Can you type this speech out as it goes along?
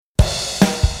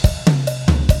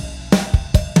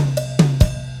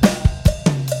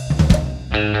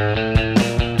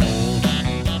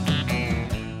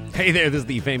Hey there, this is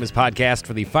the Famous Podcast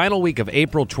for the final week of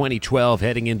April 2012,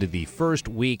 heading into the first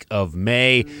week of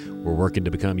May. We're working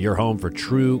to become your home for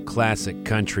true classic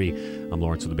country. I'm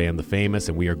Lawrence with the band The Famous,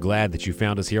 and we are glad that you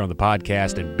found us here on the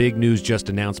podcast. And big news just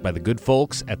announced by the good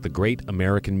folks at the Great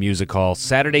American Music Hall,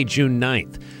 Saturday, June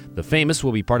 9th. The Famous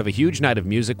will be part of a huge night of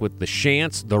music with the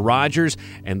Shants, the Rogers,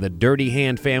 and the Dirty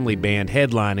Hand Family Band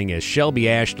headlining as Shelby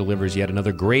Ash delivers yet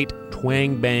another great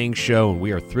twang-bang show, and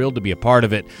we are thrilled to be a part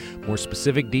of it. More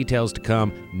specific details to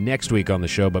come next week on the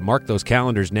show, but mark those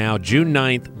calendars now. June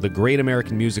 9th, the Great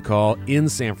American Music Hall in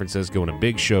San Francisco, and a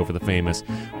big show for the Famous.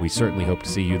 We certainly hope to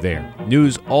see you there.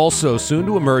 News also soon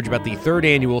to emerge about the third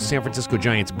annual San Francisco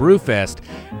Giants Brewfest,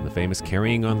 and the Famous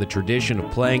carrying on the tradition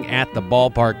of playing at the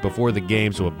ballpark before the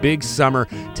game, so a big summer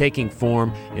taking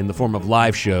form in the form of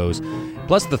live shows.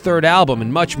 Plus the third album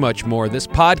and much, much more. This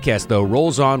podcast, though,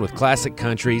 rolls on with classic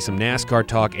country, some NASCAR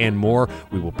talk, and more.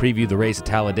 We will preview the race at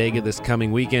Talladega this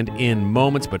coming weekend in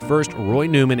moments. But first, Roy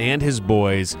Newman and his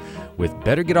boys with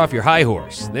Better Get Off Your High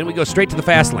Horse. Then we go straight to the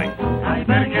fast lane. Now you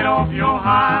better get off your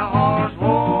high horse,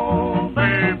 whoa,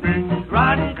 baby.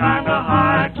 Riding kind of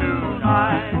high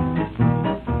tonight.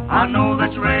 I know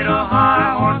that you rate a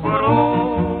high horse, but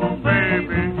oh,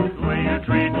 baby, the way you're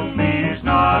treating me is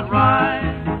not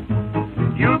right.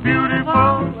 You're beautiful,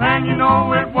 and you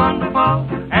know it wonderful,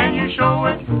 and you show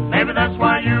it. Maybe that's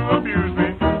why you abuse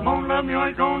me. Won't love me or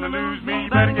you're gonna lose me.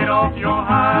 Better get off your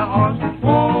high horse.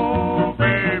 Oh,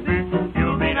 baby,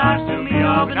 you'll be nice to me,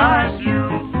 I'll be nice to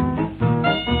you.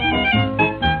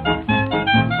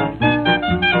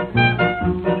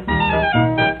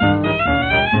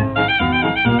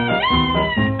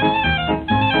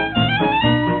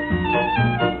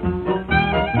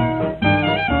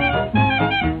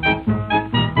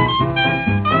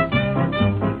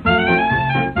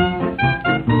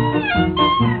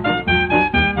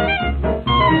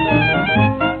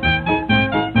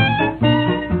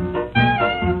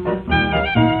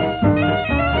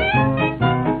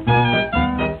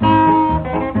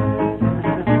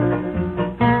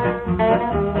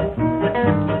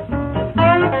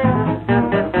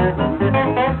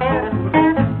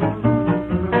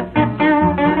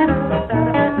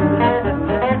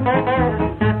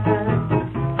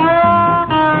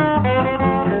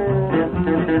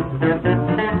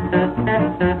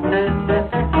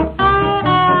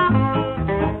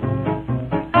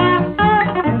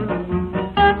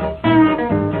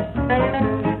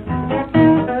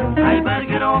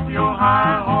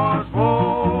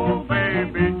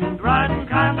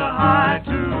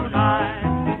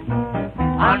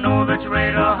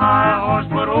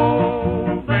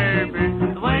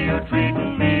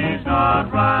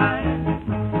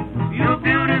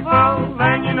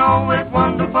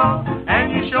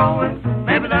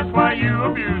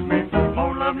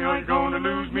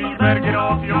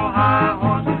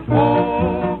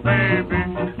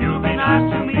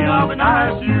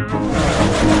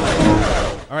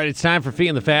 It's time for Fee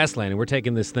in the Fast Lane, and we're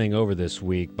taking this thing over this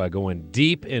week by going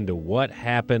deep into what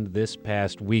happened this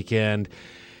past weekend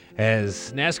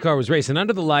as NASCAR was racing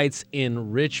under the lights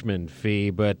in Richmond, Fee.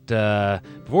 But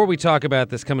before we talk about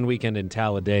this coming weekend in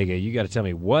Talladega, you got to tell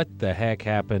me what the heck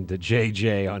happened to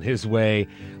JJ on his way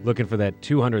looking for that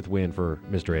 200th win for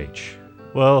Mr. H.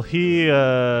 Well,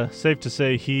 safe to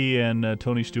say he and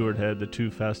Tony Stewart had the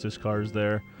two fastest cars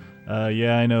there.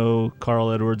 Yeah, I know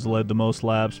Carl Edwards led the most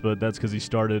laps, but that's because he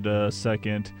started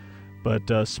second.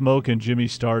 But Smoke and Jimmy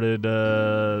started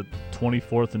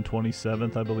 24th and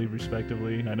 27th, I believe,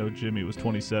 respectively. I know Jimmy was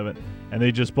 27th. And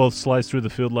they just both sliced through the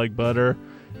field like butter.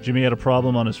 Jimmy had a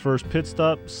problem on his first pit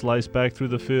stop, sliced back through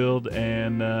the field,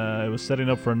 and it was setting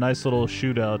up for a nice little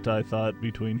shootout, I thought,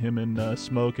 between him and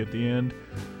Smoke at the end.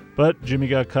 But Jimmy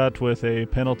got caught with a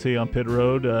penalty on pit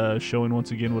road, showing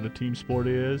once again what a team sport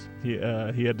is. He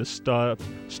had to start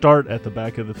at the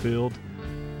back of the field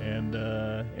and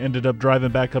ended up driving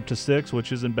back up to 6th,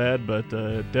 which isn't bad, but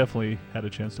definitely had a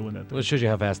chance to win that thing. Well, it shows you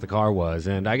how fast the car was,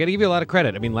 and I got to give you a lot of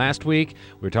credit. I mean, last week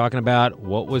we were talking about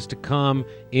what was to come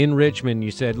in Richmond.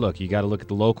 You said, look, you got to look at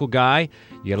the local guy.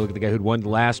 You got to look at the guy who'd won the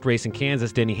last race in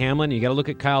Kansas, Denny Hamlin. You got to look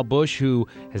at Kyle Busch, who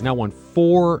has now won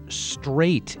 4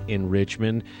 straight in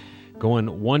Richmond,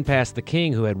 going one past the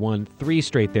King, who had won 3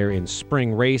 straight there in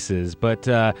spring races. But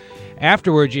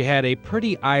afterwards, you had a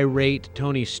pretty irate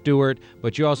Tony Stewart,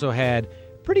 but you also had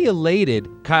pretty elated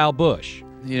Kyle Busch.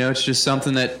 You know, it's just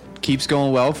something that keeps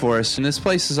going well for us. And this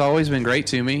place has always been great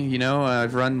to me. You know,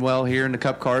 I've run well here in the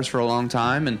Cup cars for a long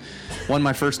time and won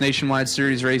my first Nationwide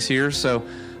Series race here. So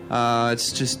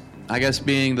it's just, I guess,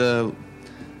 being the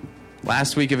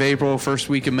last week of April, first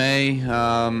week of May.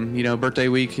 Birthday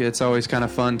week, it's always kind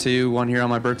of fun too. Won here on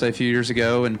my birthday a few years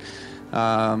ago, and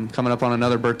coming up on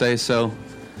another birthday. So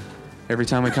every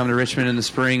time we come to Richmond in the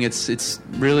spring, it's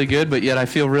really good, but yet I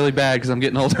feel really bad because I'm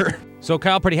getting older. So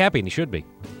Kyle pretty happy, and he should be.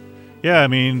 Yeah, I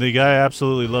mean, the guy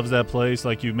absolutely loves that place,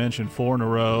 like you mentioned, 4 in a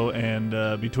row.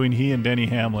 And between he and Denny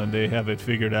Hamlin, they have it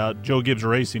figured out. Joe Gibbs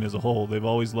Racing as a whole, they've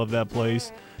always loved that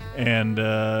place. And,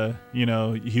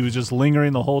 he was just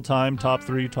lingering the whole time, top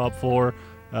 3, top 4.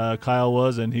 Kyle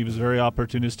was, and he was very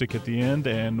opportunistic at the end.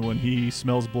 And when he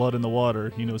smells blood in the water,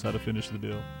 he knows how to finish the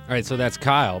deal. All right, so that's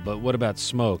Kyle, but what about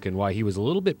Smoke and why he was a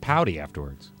little bit pouty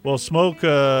afterwards? Well, Smoke,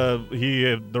 he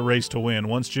had the race to win.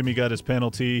 Once Jimmy got his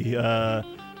penalty,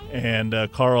 and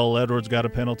Carl Edwards got a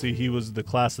penalty, he was the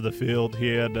class of the field. He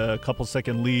had a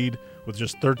couple-second lead with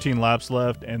just 13 laps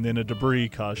left, and then a debris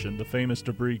caution, the famous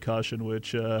debris caution,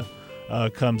 which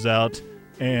comes out.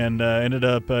 And ended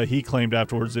up, he claimed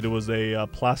afterwards that it was a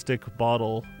plastic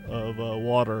bottle of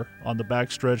water on the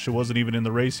backstretch. It wasn't even in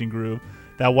the racing groove.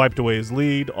 That wiped away his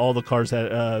lead. All the cars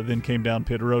then came down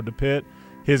pit road to pit.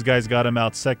 His guys got him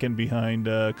out second behind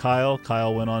Kyle.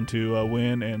 Kyle went on to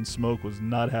win, and Smoke was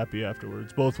not happy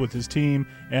afterwards, both with his team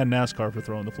and NASCAR for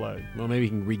throwing the flag. Well, maybe he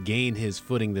can regain his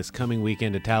footing this coming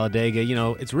weekend at Talladega. You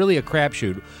know, it's really a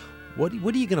crapshoot. What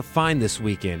are you going to find this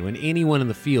weekend when anyone in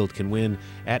the field can win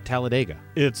at Talladega?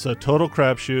 It's a total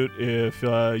crapshoot. If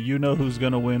you know who's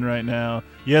going to win right now,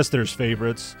 yes, there's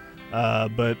favorites,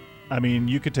 but, I mean,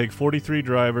 you could take 43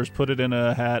 drivers, put it in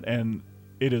a hat, and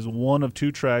it is one of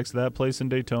 2 tracks, that place in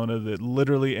Daytona, that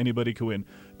literally anybody could win.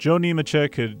 Joe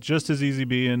Nemechek could just as easy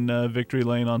be in victory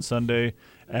lane on Sunday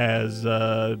as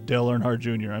Dale Earnhardt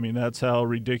Jr. I mean, that's how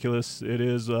ridiculous it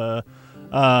is.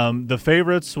 The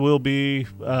favorites will be,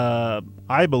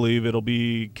 I believe it'll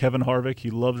be Kevin Harvick.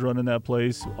 He loves running that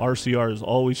place. RCR is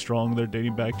always strong. They're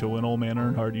dating back to when old man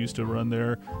Earnhardt used to run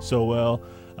there so well.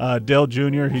 Dale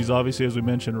Jr., he's obviously, as we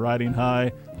mentioned, riding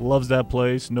high. Loves that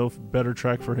place. No better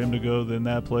track for him to go than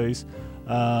that place.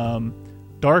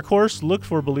 Dark horse, look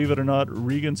for, believe it or not,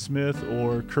 Regan Smith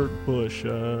or Kurt Busch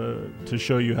to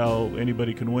show you how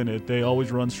anybody can win it. They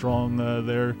always run strong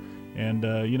there. And,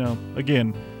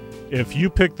 again, if you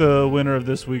pick the winner of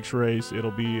this week's race,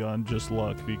 it'll be on just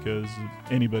luck because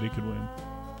anybody could win.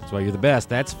 That's why you're the best.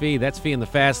 That's Fee. That's Fee in the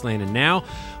Fast Lane. And now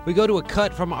we go to a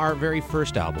cut from our very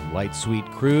first album, Light, Sweet,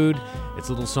 Crude. It's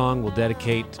a little song we'll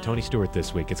dedicate to Tony Stewart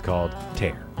this week. It's called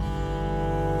Tear.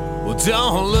 Well,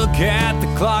 don't look at the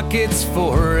clock, it's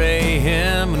 4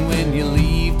 a.m. And when you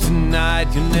leave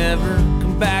tonight, you'll never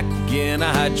come back again.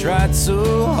 I tried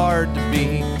so hard to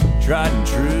be tried and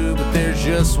true, but there's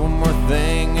just one more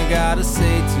thing I gotta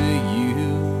say to you.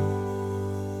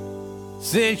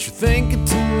 Since you're thinking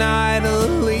tonight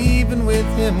of leaving with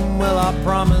him, well, I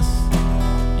promise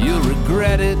you'll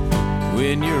regret it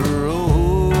when you're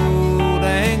old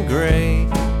and gray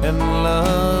and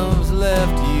love's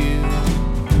left you.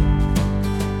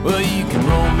 Well, you can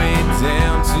roll me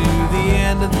down to the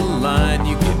end of the line.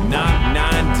 You can knock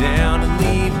 9 down and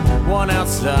leave 1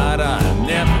 outside. I've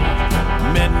never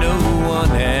met no one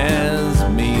as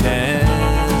mean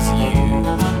as you.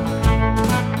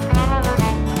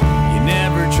 You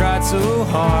never tried so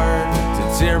hard to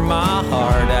tear my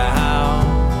heart out.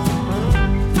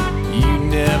 You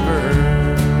never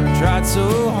tried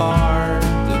so hard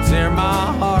to tear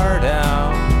my heart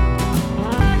out.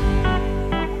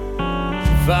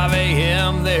 5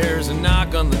 a.m. there's a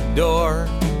knock on the door.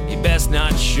 He best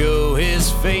not show his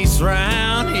face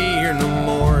round here no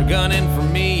more. Gunning for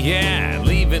me, yeah,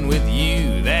 leaving with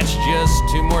you. That's just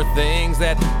 2 more things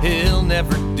that he'll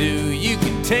never do. You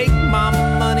can take my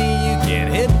money, you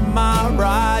can hit my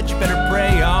ride. You better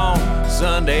pray on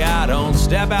Sunday I don't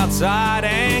step outside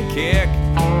and kick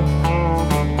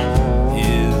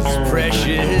his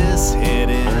precious head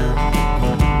in.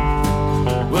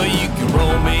 Well, you can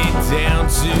roll me down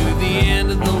to the end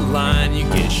of the line. You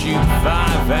can shoot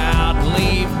 5 out and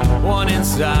leave 1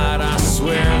 inside. I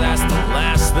swear that's the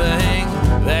last thing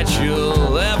that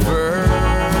you'll ever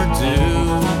do.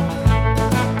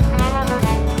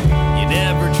 You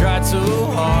never tried so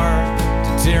hard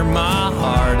to tear my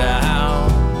heart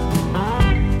out.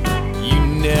 You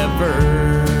never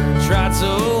tried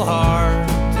so hard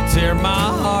to tear my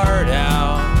heart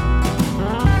out.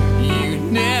 You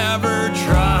never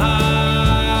tried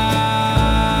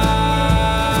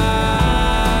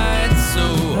so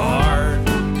hard.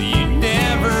 You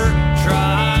never tried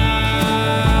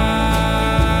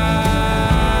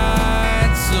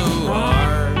so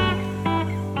hard.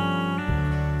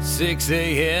 6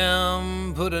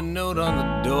 a.m. Put a note on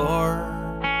the door.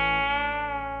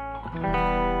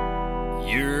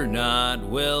 You're not not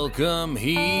welcome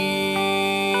here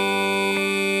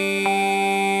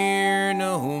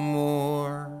no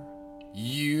more.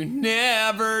 You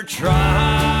never tried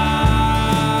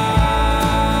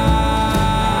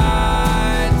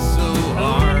so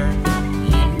hard.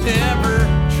 You never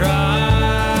tried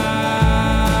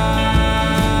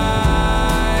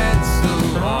so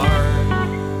hard.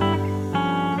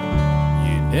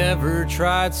 You never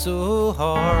tried so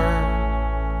hard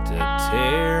to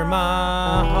tear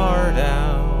my heart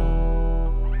out.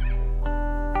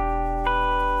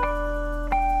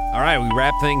 All right, we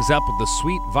wrap things up with the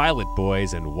Sweet Violet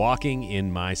Boys and Walking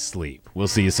in My Sleep. We'll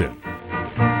see you soon.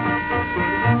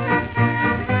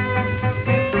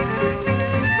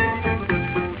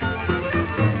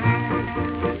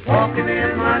 Walking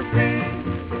in my sleep,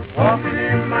 walking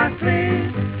in my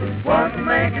sleep. Wasn't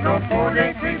making no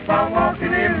 4-day trip while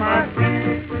walking in my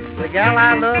sleep. The gal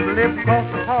I love lived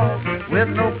across the hall with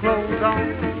no clothes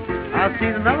on. I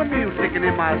seen another mule sticking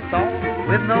in my stall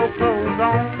with no clothes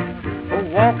on. Oh,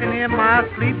 walking in my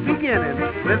sleep beginning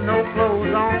with no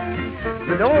clothes on.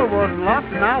 The door wasn't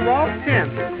locked and I walked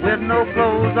in with no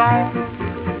clothes on.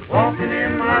 Walking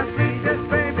in my sleep, yes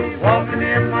baby, walking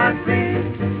in my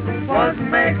sleep. Wasn't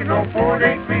making no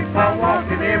 4-day trip while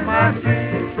walking in my sleep.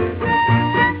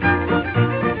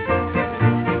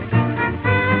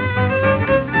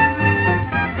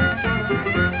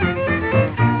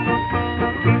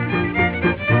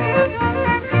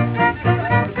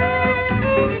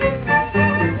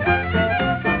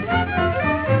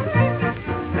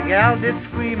 Gal did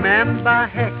scream and by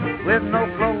heck with no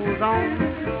clothes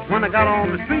on. When I got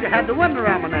on the street I had the window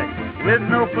around my neck with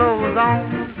no clothes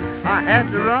on. I had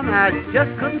to run, I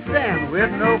just couldn't stand with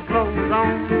no clothes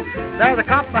on. There was a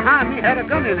cop behind me had a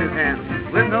gun in his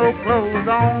hand with no clothes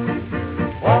on.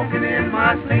 Walking in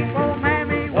my sleep, oh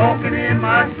mammy, walking in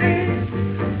my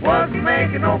sleep. Wasn't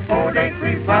making no 4-day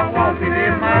trip while walking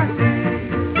in my sleep.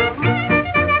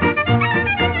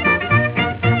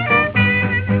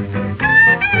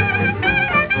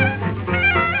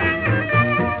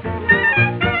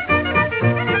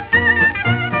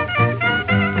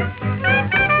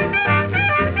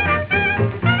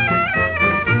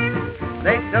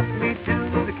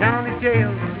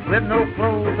 With no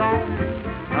clothes on,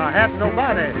 I had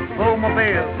nobody pull my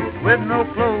bail. With no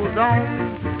clothes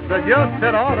on, the judge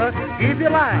said order, keep you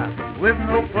alive. With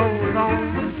no clothes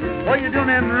on, what you doing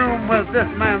in the room with this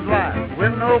man's wife?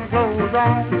 With no clothes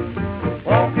on,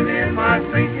 walking in my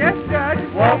sleep, yes judge,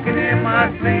 walking in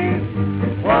my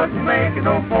sleep. Wasn't making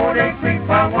no 4-day trip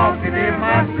by walking in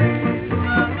my sleep.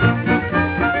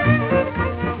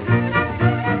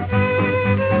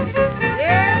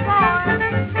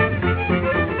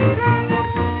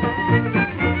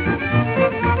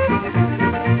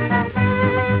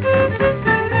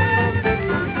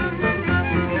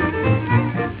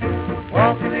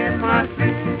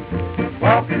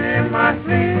 Walking in my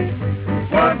sleep,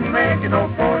 wasn't making no